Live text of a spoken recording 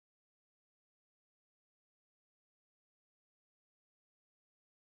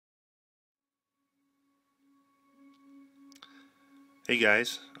Hey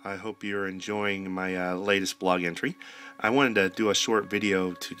guys, I hope you're enjoying my latest blog entry. I wanted to do a short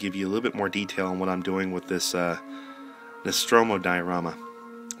video to give you a little bit more detail on what I'm doing with this Nostromo diorama.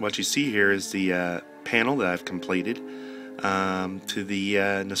 What you see here is the panel that I've completed to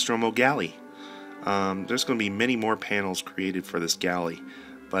the Nostromo galley. There's going to be many more panels created for this galley,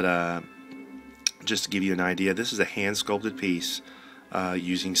 but just to give you an idea, this is a hand-sculpted piece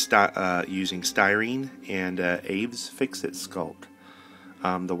using styrene and Abe's Fix-It sculpt.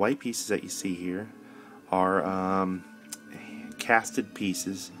 The white pieces that you see here are casted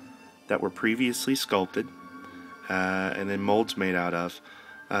pieces that were previously sculpted and then molds made out of,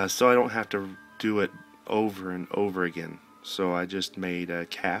 so I don't have to do it over and over again. So I just made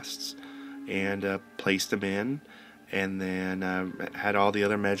casts and placed them in, and then had all the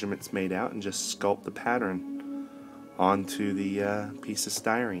other measurements made out and just sculpt the pattern onto the piece of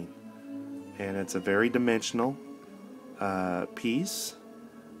styrene. And it's a very dimensional piece.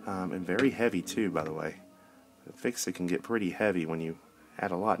 And very heavy too, by the way. The Fix-It can get pretty heavy when you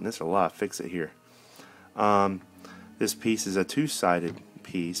add a lot, and there's a lot of Fix-It here. This piece is a two-sided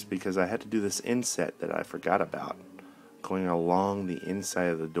piece because I had to do this inset that I forgot about, going along the inside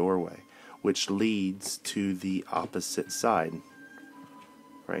of the doorway, which leads to the opposite side,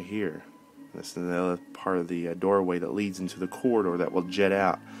 right here. This is the other part of the doorway that leads into the corridor that will jet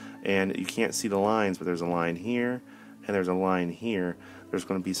out. And you can't see the lines, but there's a line here, and there's a line here. There's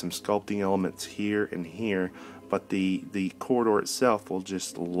going to be some sculpting elements here and here, but the corridor itself will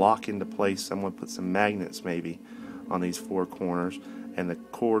just lock into place. I'm going to put some magnets maybe on these four corners, and the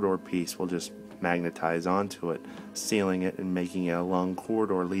corridor piece will just magnetize onto it, sealing it and making it a long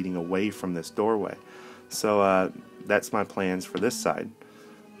corridor leading away from this doorway. So that's my plans for this side.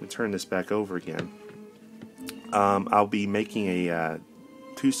 Let me turn this back over again. I'll be making a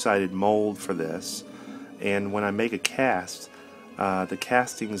two-sided mold for this, and when I make a cast, the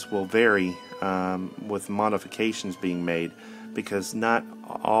castings will vary with modifications being made, because not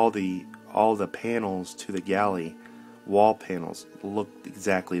all the panels to the galley wall panels look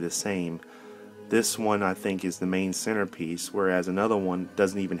exactly the same. This one I think is the main centerpiece, whereas another one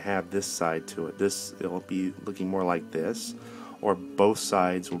doesn't even have this side to it. It'll be looking more like this, or both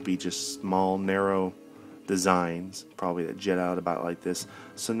sides will be just small narrow designs, probably that jet out about like this.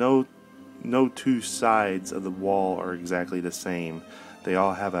 So no two sides of the wall are exactly the same. They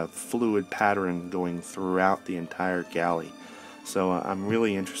all have a fluid pattern going throughout the entire galley. So I'm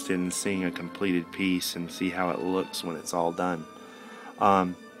really interested in seeing a completed piece and see how it looks when it's all done.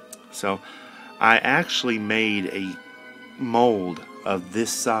 So I actually made a mold of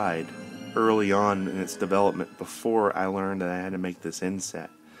this side early on in its development before I learned that I had to make this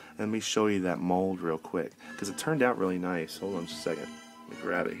inset. Let me show you that mold real quick, because it turned out really nice. Hold on just a second. Let me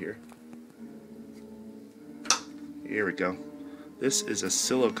grab it here. Here we go. This is a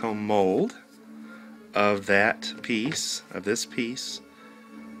silicone mold of that piece, of this piece,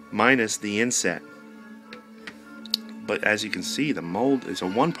 minus the inset. But as you can see, the mold is a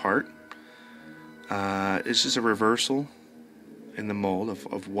one part. It's just a reversal in the mold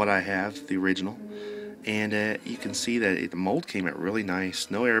of what I have, the original. And you can see that the mold came out really nice.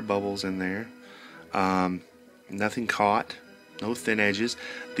 No air bubbles in there. Nothing caught. No thin edges.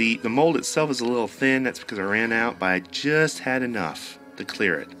 The mold itself is a little thin. That's because I ran out, but I just had enough to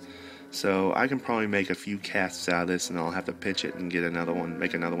clear it. So I can probably make a few casts out of this, and I'll have to pitch it and get another one,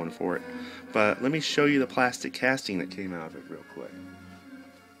 make another one for it. But let me show you the plastic casting that came out of it real quick.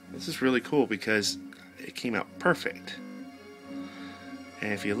 This is really cool because it came out perfect.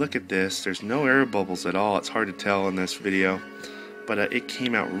 And if you look at this, there's no air bubbles at all. It's hard to tell in this video, but it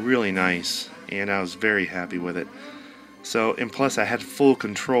came out really nice, and I was very happy with it. So, and plus I had full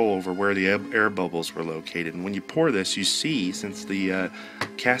control over where the air bubbles were located. And when you pour this, you see, since the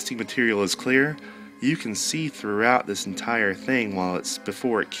casting material is clear, you can see throughout this entire thing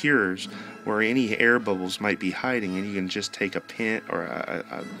before it cures, where any air bubbles might be hiding, and you can just take a pin or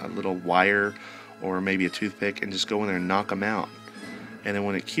a little wire or maybe a toothpick and just go in there and knock them out. And then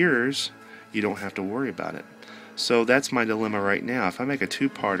when it cures, you don't have to worry about it. So that's my dilemma right now. If I make a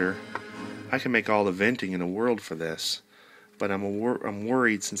two-parter, I can make all the venting in the world for this. But I'm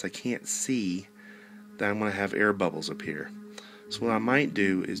worried, since I can't see, that I'm going to have air bubbles appear. So what I might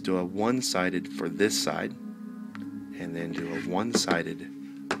do is do a one-sided for this side, and then do a one-sided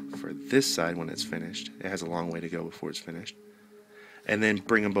for this side when it's finished. It has a long way to go before it's finished. And then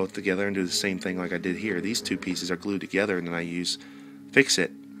bring them both together and do the same thing like I did here. These two pieces are glued together, and then I use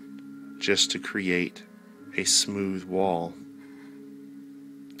Fix-It just to create a smooth wall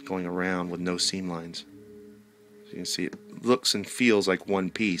going around with no seam lines. So you can see it looks and feels like one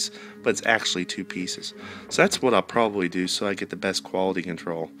piece, but it's actually two pieces. So that's what I'll probably do, so I get the best quality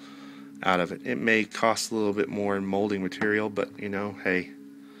control out of it. It may cost a little bit more in molding material, but you know, hey,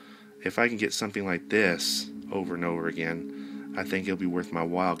 if I can get something like this over and over again, I think it'll be worth my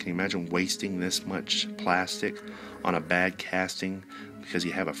while. Can you imagine wasting this much plastic on a bad casting because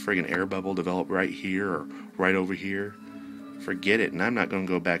you have a friggin' air bubble develop right here or right over here? Forget it. And I'm not going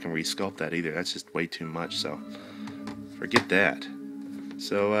to go back and resculpt that either. That's just way too much, so forget that.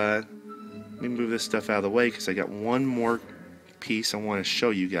 So let me move this stuff out of the way because I got one more piece I want to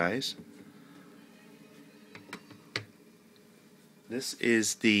show you guys. This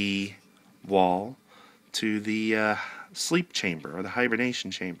is the wall to the sleep chamber, or the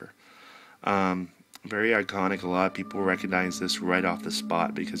hibernation chamber. Very iconic. A lot of people recognize this right off the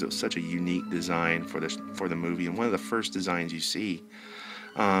spot because it was such a unique design for the movie, and one of the first designs you see.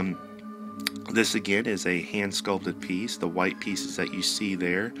 This again is a hand sculpted piece. The white pieces that you see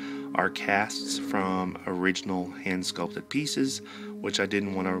there are casts from original hand sculpted pieces, which I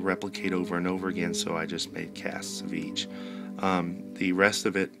didn't want to replicate over and over again, so I just made casts of each. The rest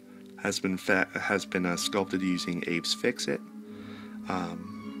of it has been sculpted using Abe's Fix-It.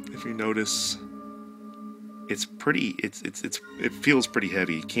 If you notice, it's pretty. It feels pretty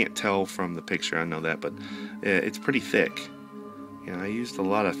heavy. You can't tell from the picture, I know that, but it's pretty thick. You know, I used a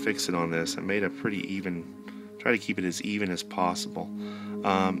lot of Fix-It on this. I made a pretty even. Try to keep it as even as possible.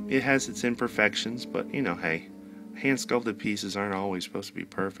 It has its imperfections, but you know, hey, hand sculpted pieces aren't always supposed to be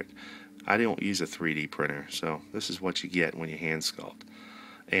perfect. I don't use a 3D printer, so this is what you get when you hand sculpt.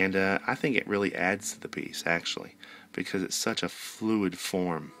 And I think it really adds to the piece, actually, because it's such a fluid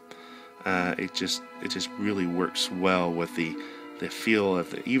form. It just really works well with the feel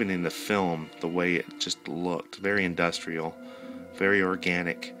of even in the film, the way it just looked. Very industrial, very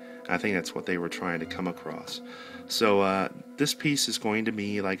organic. I think that's what they were trying to come across. So this piece is going to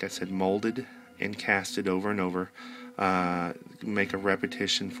be, like I said, molded and casted over and over. Make a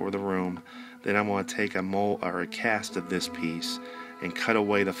repetition for the room. Then I'm going to take a mold or a cast of this piece and cut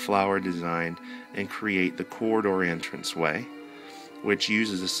away the flower design and create the corridor entranceway, which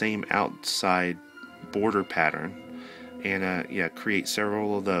uses the same outside border pattern, and create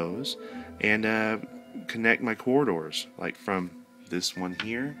several of those and connect my corridors, like from this one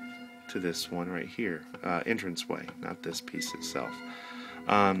here to this one right here, entranceway, not this piece itself.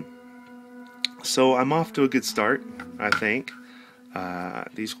 So I'm off to a good start, I think.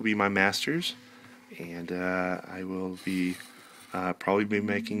 These will be my masters, and I will be probably be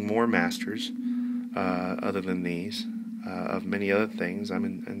making more masters other than these of many other things.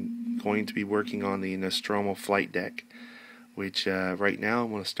 I'm going to be working on the Nostromo flight deck, which right now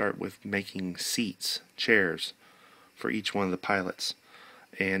I'm going to start with making seats, chairs, for each one of the pilots.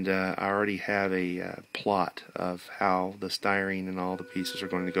 And I already have a plot of how the styrene and all the pieces are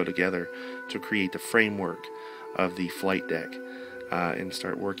going to go together to create the framework of the flight deck, and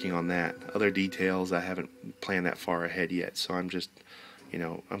start working on that. Other details I haven't planned that far ahead yet, so I'm just,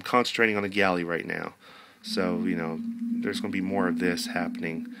 I'm concentrating on the galley right now. So, there's going to be more of this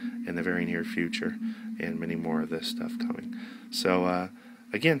happening in the very near future, and many more of this stuff coming. So,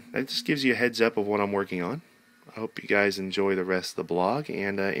 again, that just gives you a heads up of what I'm working on. I hope you guys enjoy the rest of the blog,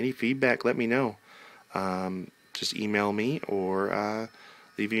 and any feedback, let me know. Just email me or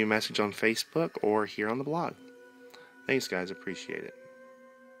leave me a message on Facebook or here on the blog. Thanks, guys. Appreciate it.